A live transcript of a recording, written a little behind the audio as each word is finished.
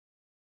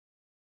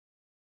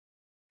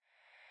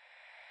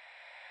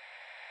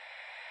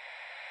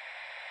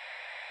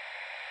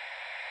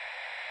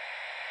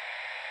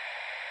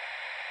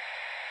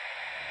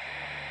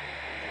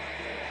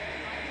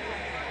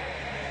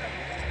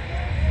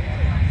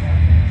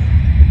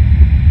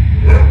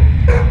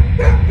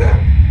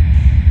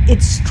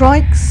It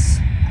strikes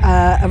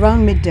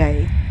around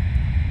midday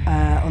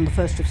on the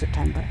 1st of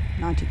September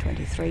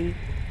 1923.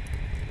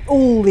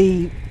 All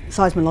the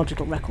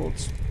seismological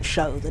records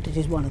show that it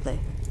is one of the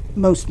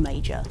most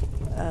major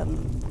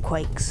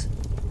quakes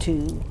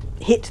to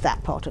hit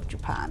that part of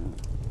Japan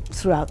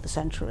throughout the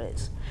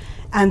centuries.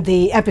 And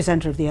the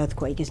epicenter of the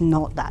earthquake is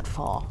not that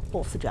far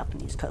off the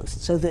Japanese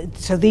coast, so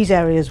these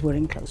areas were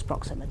in close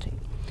proximity.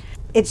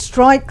 It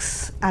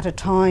strikes at a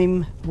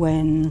time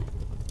when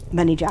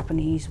many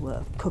Japanese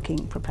were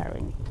cooking,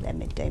 preparing their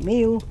midday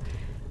meal,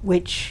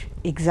 which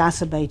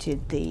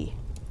exacerbated the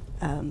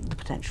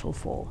potential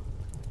for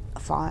a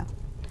fire.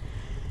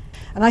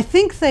 And I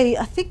think the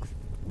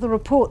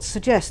reports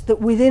suggest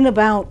that within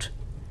about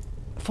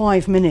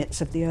 5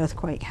 minutes of the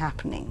earthquake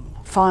happening,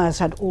 fires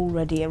had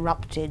already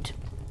erupted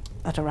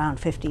at around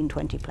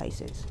 15-20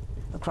 places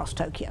across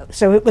Tokyo.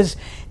 So it was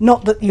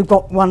not that you've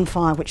got one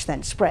fire which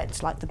then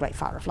spreads, like the Great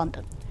Fire of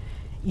London.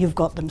 You've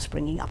got them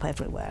springing up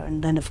everywhere,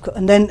 and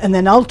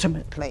then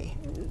ultimately,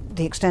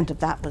 the extent of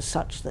that was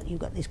such that you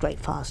got these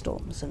great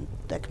firestorms, and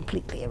they're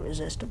completely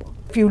irresistible.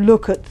 If you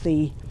look at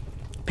the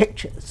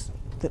pictures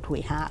that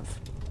we have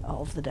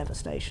of the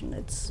devastation,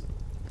 it's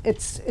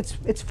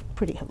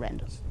pretty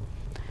horrendous.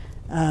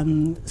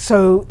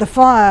 So the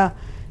fire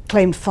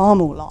claimed far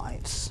more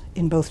lives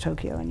in both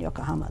Tokyo and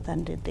Yokohama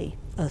than did the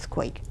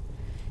earthquake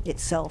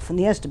itself, and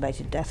the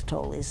estimated death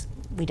toll is,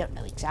 we don't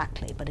know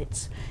exactly,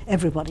 but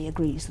everybody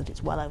agrees that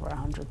it's well over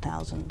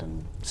 100,000,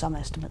 and some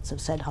estimates have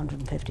said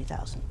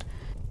 150,000.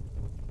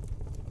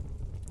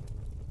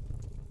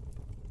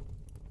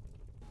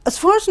 As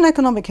far as an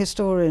economic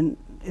historian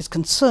is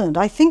concerned,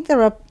 I think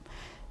there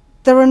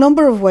are a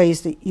number of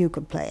ways that you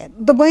could play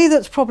it. The way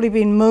that's probably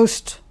been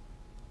most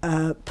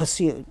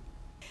pursued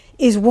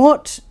is,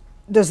 what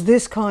does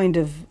this kind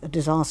of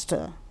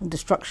disaster and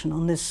destruction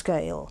on this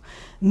scale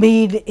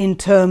mean in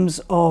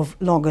terms of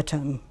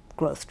longer-term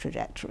growth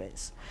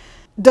trajectories?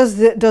 Does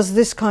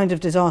this kind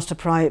of disaster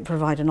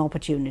provide an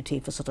opportunity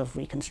for sort of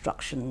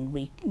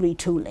reconstruction,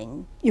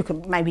 retooling?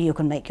 Maybe you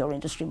can make your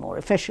industry more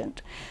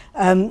efficient.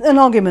 An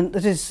argument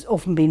that has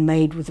often been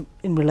made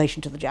in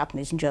relation to the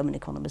Japanese and German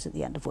economies at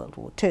the end of World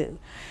War II.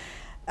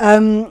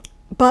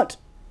 But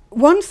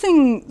one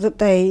thing that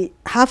they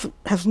have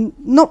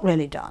not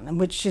really done, and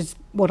which is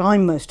what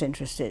I'm most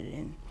interested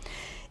in,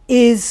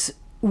 is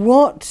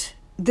what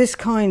this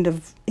kind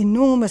of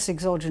enormous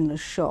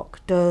exogenous shock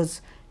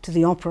does to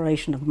the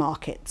operation of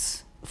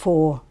markets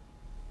for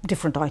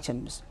different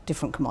items,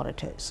 different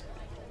commodities.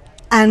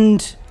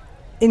 And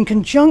in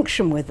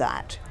conjunction with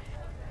that,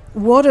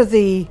 what are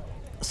the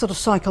sort of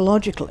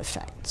psychological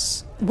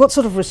effects? What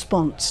sort of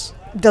response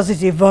does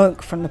it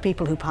evoke from the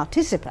people who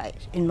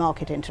participate in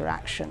market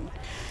interaction?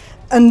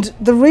 And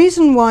the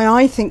reason why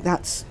I think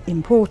that's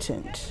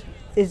important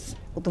is,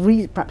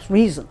 perhaps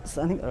reasons,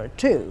 I think there are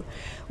two.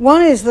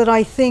 One is that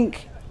I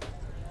think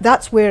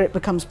that's where it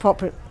becomes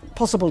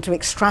possible to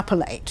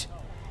extrapolate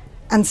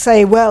and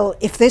say, well,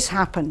 if this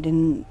happened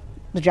in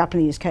the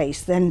Japanese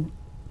case, then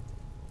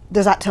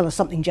does that tell us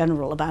something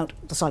general about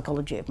the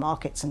psychology of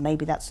markets, and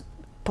maybe that's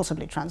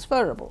possibly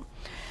transferable.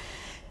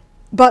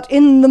 But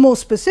in the more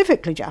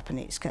specifically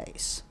Japanese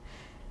case,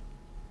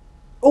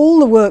 all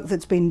the work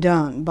that's been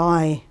done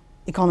by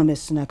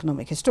economists and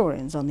economic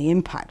historians on the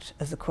impact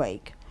of the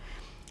quake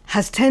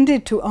has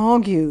tended to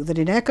argue that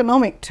in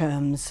economic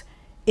terms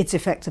its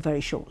effects are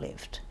very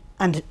short-lived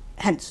and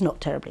hence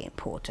not terribly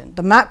important.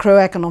 The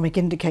macroeconomic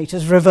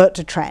indicators revert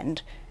to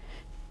trend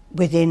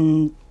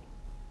within,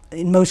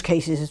 in most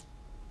cases,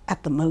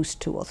 at the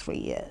most 2 or 3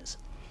 years.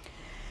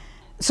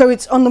 So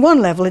it's, on the one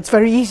level, it's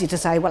very easy to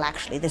say, well,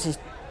 actually, this is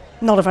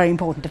not a very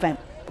important event,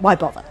 why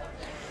bother?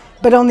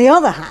 But on the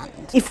other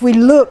hand, if we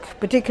look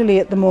particularly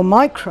at the more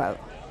micro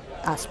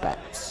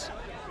aspects,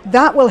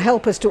 that will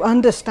help us to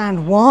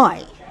understand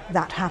why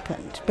that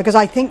happened. Because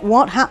I think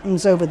what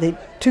happens over the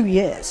 2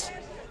 years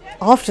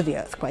after the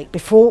earthquake,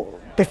 before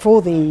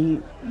the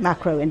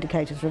macro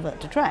indicators revert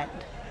to trend,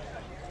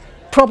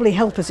 probably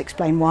help us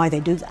explain why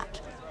they do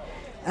that.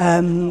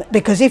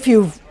 Because if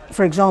you,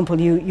 for example,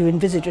 you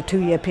envisage a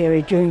 2-year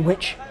period during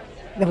which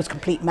there was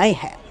complete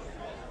mayhem,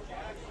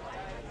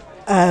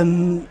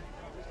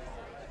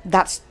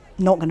 that's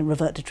not going to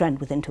revert to trend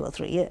within 2 or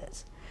 3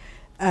 years.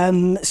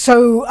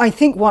 So I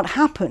think what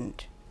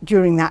happened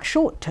during that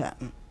short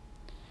term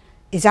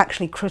is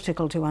actually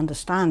critical to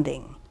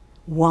understanding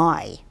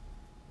why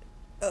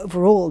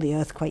overall the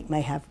earthquake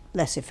may have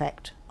less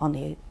effect on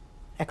the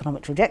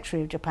economic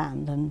trajectory of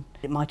Japan than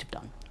it might have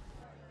done.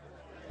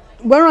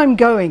 Where I'm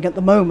going at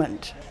the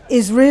moment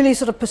is really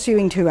sort of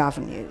pursuing 2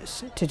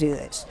 avenues to do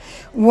this.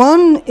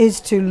 One is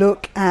to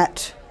look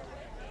at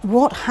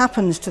what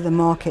happens to the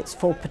markets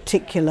for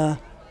particular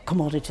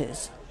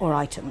commodities or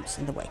items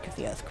in the wake of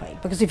the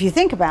earthquake. Because if you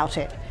think about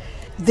it,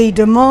 the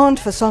demand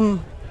for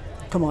some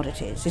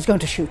commodities is going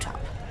to shoot up.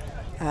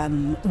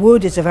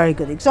 Wood is a very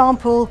good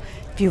example.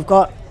 If you've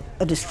got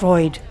a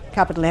destroyed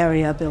capital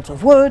area built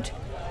of wood,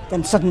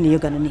 then suddenly you're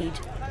going to need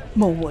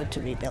more wood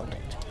to rebuild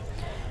it.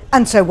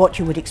 And so what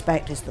you would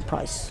expect is the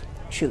price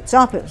shoots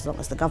up, as long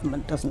as the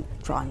government doesn't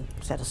try and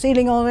set a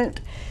ceiling on it.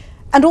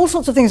 And all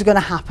sorts of things are going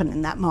to happen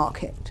in that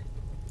market.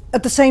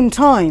 At the same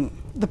time,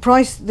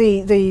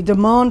 the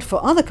demand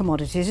for other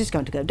commodities is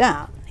going to go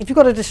down. If you've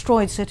got a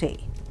destroyed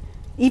city,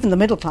 even the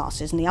middle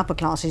classes and the upper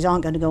classes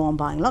aren't going to go on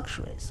buying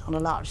luxuries on a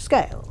large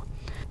scale.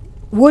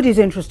 Wood is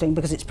interesting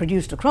because it's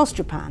produced across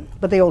Japan,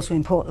 but they also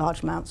import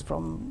large amounts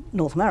from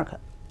North America.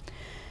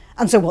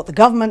 And so what the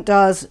government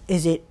does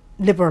is it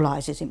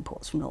liberalises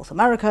imports from North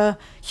America.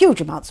 Huge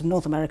amounts of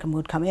North American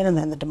wood come in, and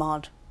then the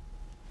demand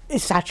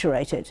is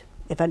saturated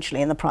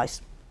eventually, and the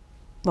price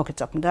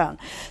rockets up and down.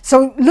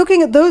 So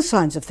looking at those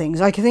kinds of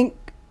things, I think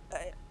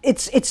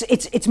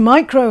it's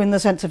micro in the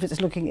sense of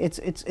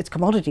it's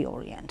commodity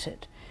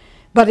oriented,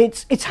 but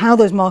it's how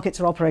those markets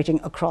are operating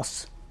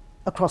across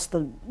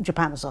the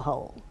Japan as a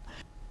whole.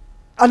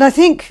 And I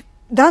think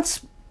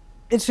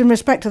it's in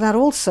respect to that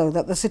also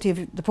that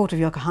the port of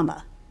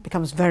Yokohama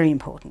becomes very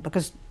important,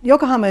 because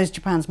Yokohama is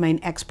Japan's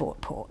main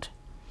export port.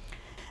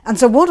 And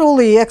so what all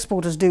the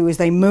exporters do is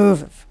they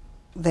move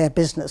their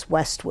business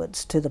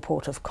westwards to the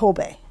port of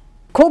Kobe.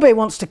 Kobe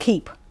wants to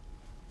keep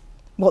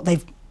what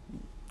they've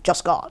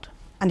just got,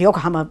 and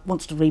Yokohama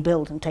wants to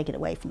rebuild and take it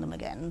away from them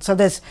again. So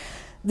there's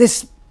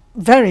this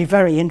very,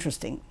 very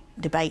interesting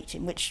debate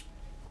in which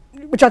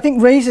I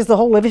think raises the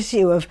whole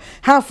issue of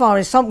how far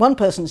is one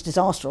person's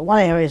disaster or one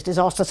area's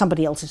disaster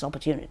somebody else's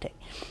opportunity.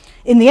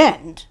 In the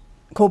end,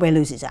 Kobe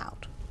loses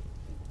out.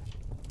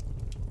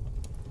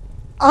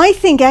 I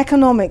think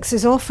economics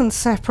is often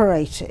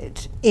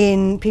separated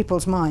in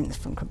people's minds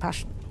from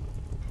compassion.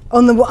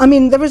 I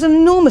mean, there is an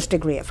enormous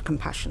degree of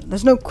compassion,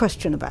 there's no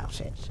question about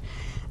it.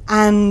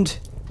 And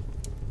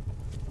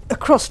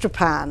across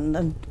Japan,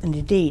 and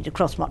indeed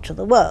across much of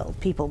the world,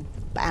 people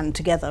band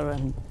together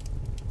and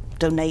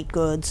donate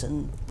goods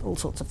and all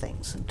sorts of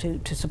things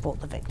to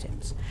support the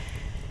victims.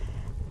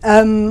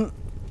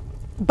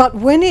 But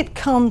when it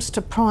comes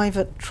to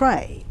private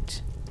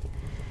trade,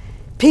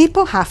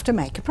 people have to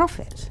make a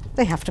profit.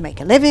 They have to make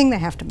a living, they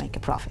have to make a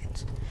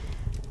profit.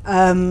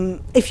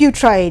 If you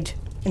trade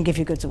and give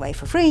your goods away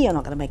for free, you're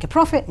not going to make a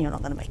profit and you're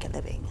not going to make a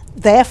living.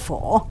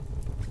 Therefore,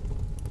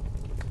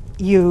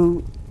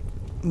 you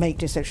make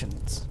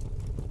decisions.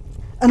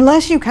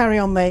 Unless you carry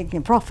on making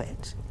a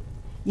profit,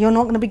 you're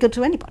not going to be good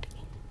to anybody.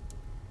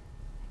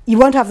 You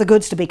won't have the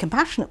goods to be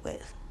compassionate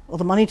with, or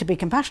the money to be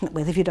compassionate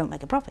with, if you don't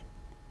make a profit.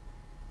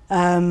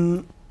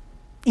 You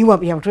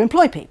won't be able to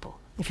employ people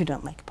if you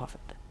don't make a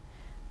profit.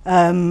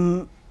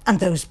 And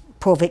those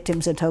poor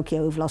victims in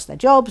Tokyo who've lost their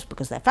jobs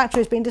because their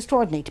factory's been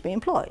destroyed need to be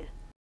employed.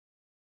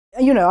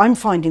 You know, I'm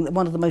finding that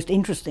one of the most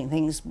interesting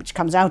things which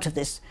comes out of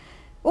this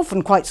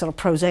often quite sort of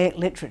prosaic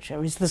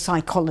literature is the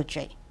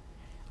psychology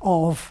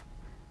of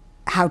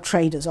how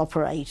traders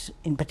operate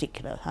in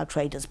particular,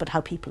 but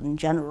how people in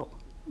general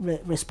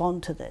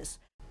respond to this.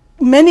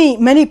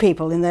 Many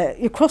people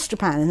across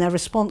Japan, in their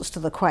response to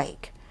the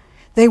quake,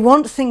 they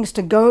want things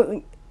to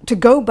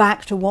go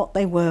back to what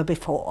they were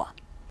before.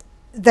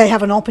 They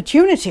have an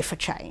opportunity for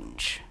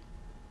change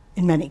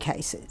in many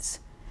cases,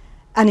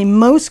 and in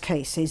most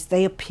cases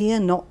they appear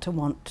not to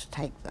want to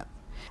take them.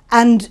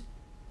 And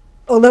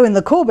although in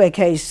the Kobe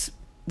case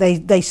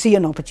they see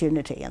an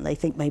opportunity and they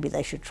think maybe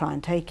they should try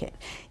and take it,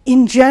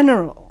 in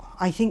general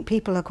I think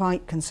people are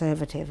quite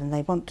conservative and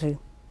they want to,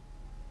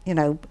 you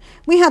know,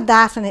 we had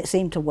that and it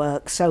seemed to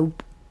work, so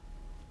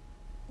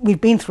we've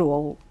been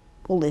through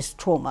all this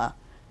trauma,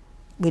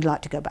 we'd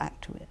like to go back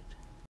to it.